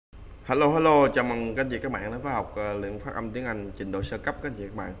Hello, chào mừng các anh chị các bạn đến với học luyện phát âm tiếng Anh trình độ sơ cấp các anh chị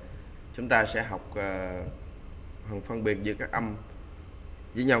các bạn. Chúng ta sẽ học phần phân biệt giữa các âm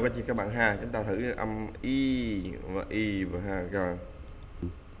với nhau các anh chị các bạn ha. Chúng ta thử âm y và ha rồi.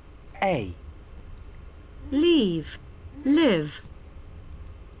 A. Leave, live.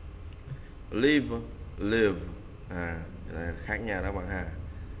 Live, là khác nhau đó bạn ha.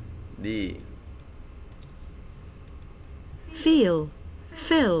 Đi. Feel,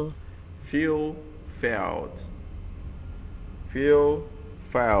 fill. Feel, felt. Field,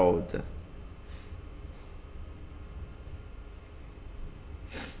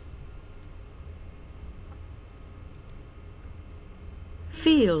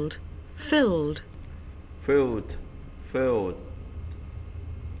 filled. Filled.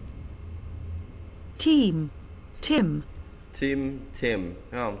 Team, Tim. Team,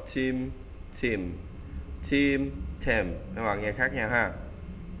 đúng không? Team. Các bạn nghe khác nhau ha.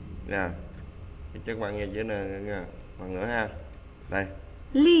 Nè, các bạn nghe chữ này nha. Bằng nữa ha. Đây.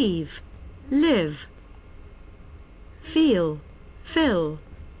 Leave, live. Feel, fill.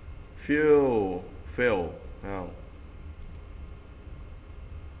 Fill, đúng không?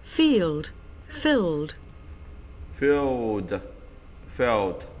 Field, filled. Filled.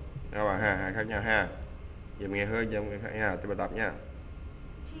 Các bạn ha, khác nhau ha. Giờ mình nghe hơi giờ mình khác nhau, tiếp bài tập nha.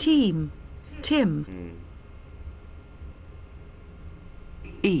 Team, Tim.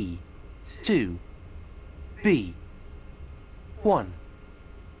 E. 2. B. 1.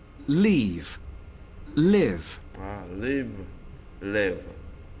 Leave. Live. Live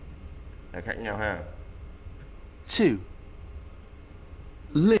là khác nhau ha. 2.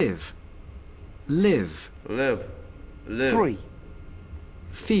 Live. 3.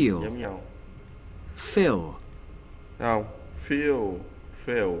 Feel. Giống nhau. Fill. Không?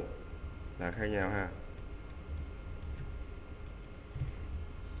 Feel là khác nhau ha.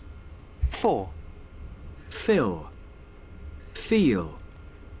 4. Fill. Feel.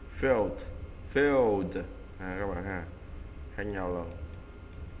 Filled các bạn ha, khác nhau luôn.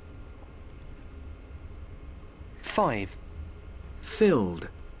 5. Filled.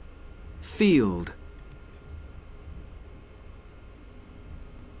 Field.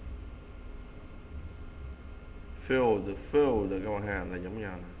 Filled các bạn ha, là giống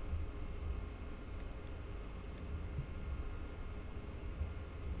nhau nè.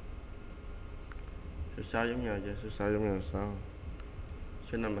 Số 6 giống nhau chứ, số 6 giống nhau sao?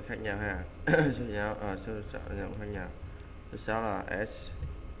 Số 5 là khác nhau ha. Số 6 khác nhau. Số 6 là S.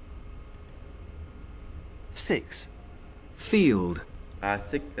 6. Field.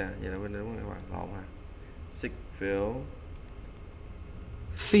 Six nè, vậy là bên đúng các bạn, lộn ha. Six,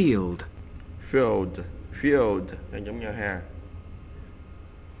 Field là giống nhau ha.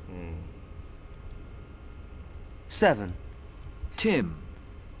 7. Tim.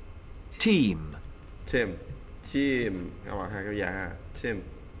 Team. Team các bạn ha, kéo dài ha.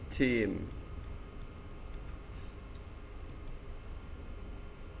 Team.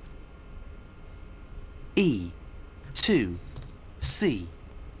 E. 2. C.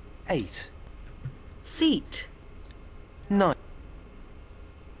 8. Seat, 9.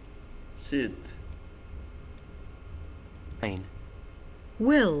 Sit. 9.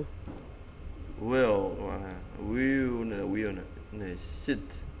 will. Các bạn ha. Will nè.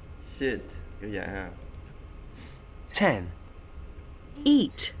 Sit kéo dài ha. 10.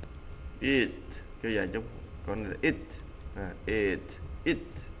 Eat, kéo dài giống con này là it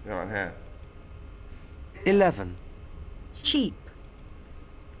các bạn ha. 11. cheap.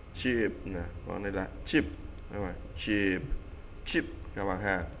 Cheap nè, con này là chip các bạn. Chip các bạn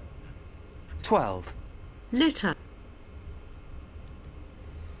ha. 12.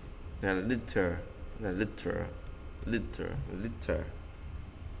 Litter, Này là litter.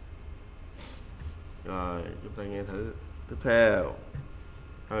 Rồi chúng ta nghe thử tiếp theo.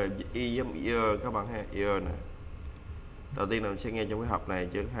 Rồi y giống ear các bạn ha, ear nè. Đầu tiên là mình sẽ nghe trong cái hộp này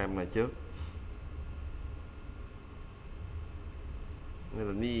trước, hai này trước. Này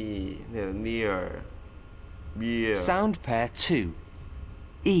là near. Beer. Sound pair 2.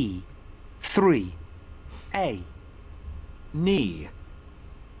 E. 3. A. Knee.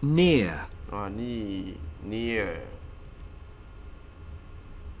 Near. Near.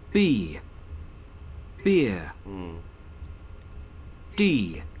 B. Beer. D.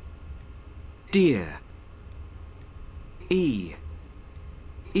 Dear. E.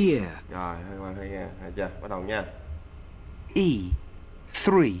 Ear. Rồi các bạn thấy nghe, chưa? Bắt đầu nha. E.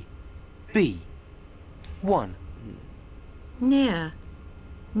 3. B. 1. near,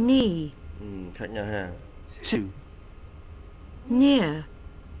 knee. Khác nhau ha. 2. Near,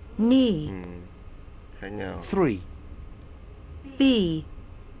 knee. Khác nhau. 3.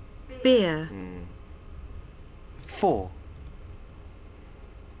 B, beer, 4,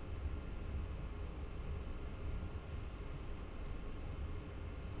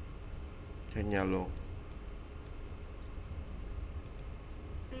 khác nhau luôn.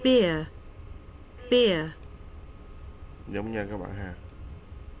 beer, beer, Giống nhau các bạn ha.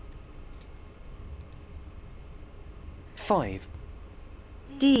 5,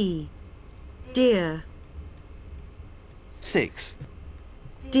 d, dear, 6,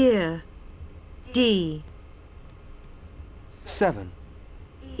 dear, d, 7,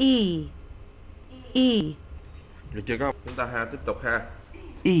 e, e, Được chưa các bạn? Chúng ta tiếp tục ha.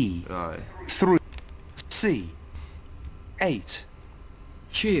 E, Rồi. 3, C, 8,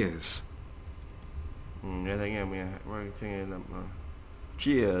 Cheers. Nghe thấy nghe làm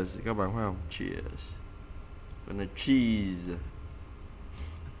cheers các bạn phải không? Cheers. Bên này cheese.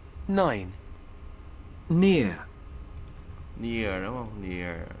 9, Near. Near đúng không?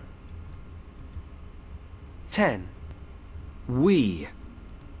 Near. 10, We.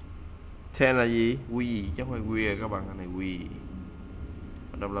 Ten là gì? We chứ không phải we're các bạn. Cái này we.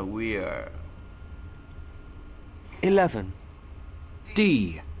 Ở đâu là we're. 11, D.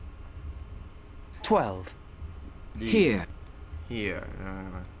 12, Đi. Here. Here.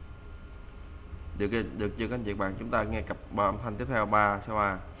 Được chưa các anh chị bạn? Chúng ta nghe cặp âm thanh tiếp theo 3 số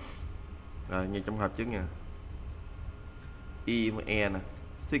 3. Rồi nghe trong hợp trước nha. E với E nè.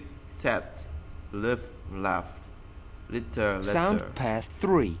 Six, set, lift, laughed, litter, letter, sound pair 3,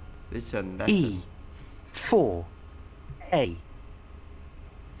 listen, E, listen. 4, A,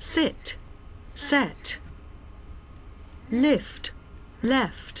 sit, set, lift,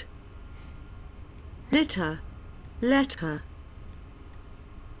 left, litter, letter,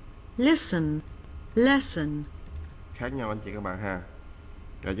 listen, lesson, Khác nhau anh chị các bạn ha.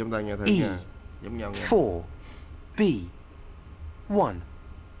 Rồi chúng ta nghe thử E, nha. Giống nhau nha. 4, B, 1,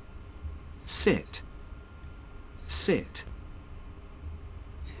 Sit. Sit.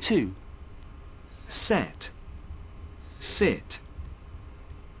 2, Set. Sit.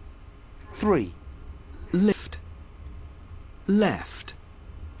 3, Lift. Left.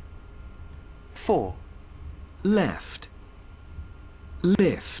 4, Left.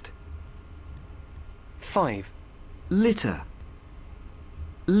 Lift. 5, Litter.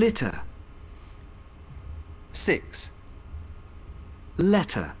 Litter. 6,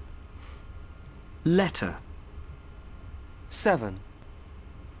 Letter. Letter. 7,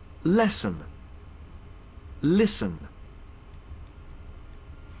 Lesson. Listen.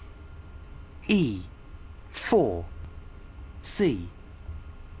 E, 4, C,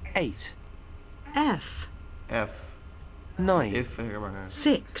 8, F, F. 9, F các bạn ha.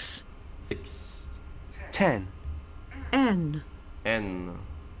 6, 6, 10, N, N,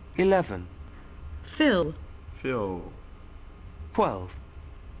 11, fill, fill, 12,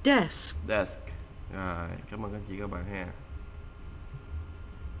 desk, desk. Rồi, cảm ơn các anh chị các bạn ha.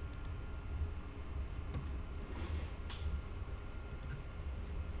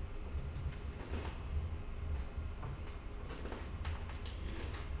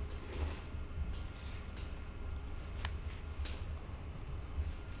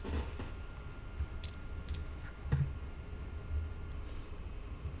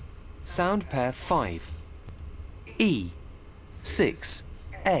 sound pair 5, E, 6,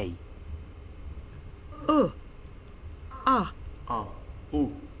 A, A, O,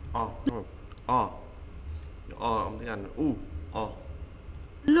 U, O, đúng không? O. O âm tiếng Anh. U, O.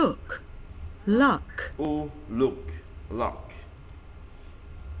 look, luck, U, look, lock,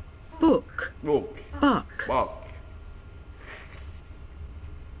 book, book, buck, book.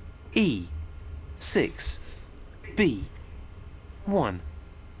 E, 6, B, 1,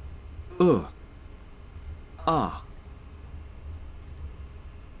 Ah.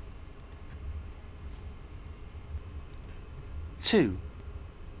 2,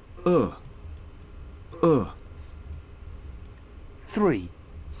 3,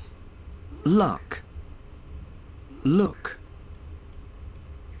 Luck. Look.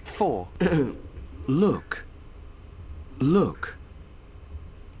 4, Look. Look.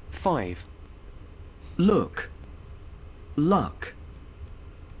 5, Look. Luck.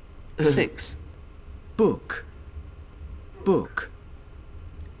 6, Book. Book.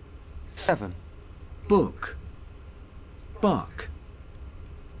 7, Book. Buck.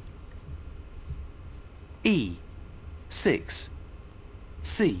 E, 6,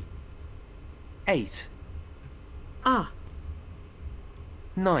 C, 8, A,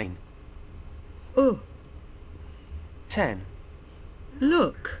 9, 10,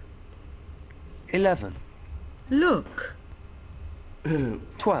 look, 11, look,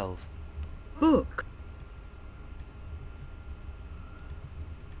 12, book,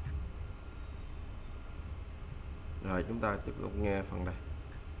 Rồi chúng ta tiếp tục nghe phần này.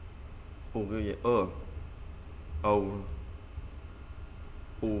 Cái gì? Ơ. Âu.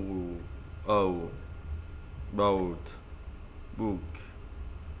 U. Âu. Boat. Book.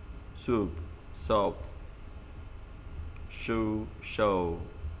 Soup. Soap. Shoe. Show.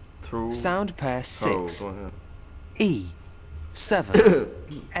 Through. Sound pair Throw. 6. Đúng rồi ha. E. 7.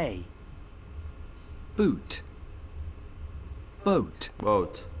 A. boot, boat,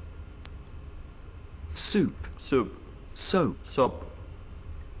 Boat. soup, Soup. soap, Soap.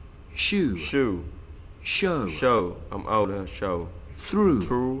 shoe, Shoe. show, Show. Âm Âu nữa. Show. through,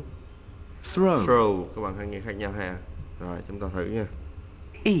 Through. throw, Throw. Các bạn hãy nghe khác nhau ha. Rồi chúng ta thử nha.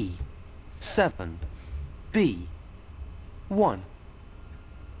 E. 7. B. 1.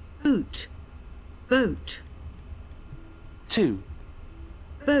 boot, boat, 2.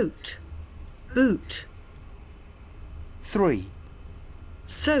 boat, boot, 3.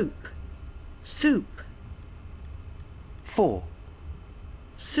 soap, soup, 4.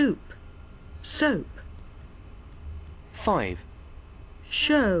 soup, soap, 5.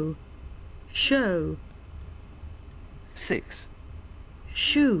 show, show, 6.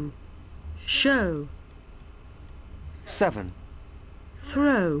 shoe, show, 7.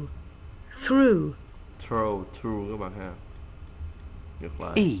 throw, through, Throw. Through các bạn ha. Ngược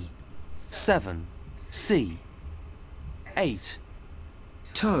lại. E. 7. C. 8.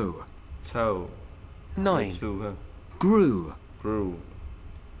 toe, Toe. 9. Two ha. grew, Grew.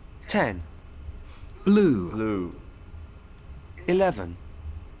 10. blue, Blue. 11.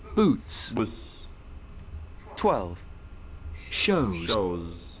 boots, Boots. 12. shows,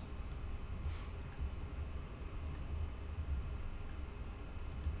 Shows.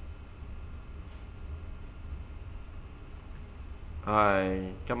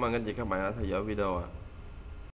 Rồi, cảm ơn anh chị các bạn đã theo dõi video ạ.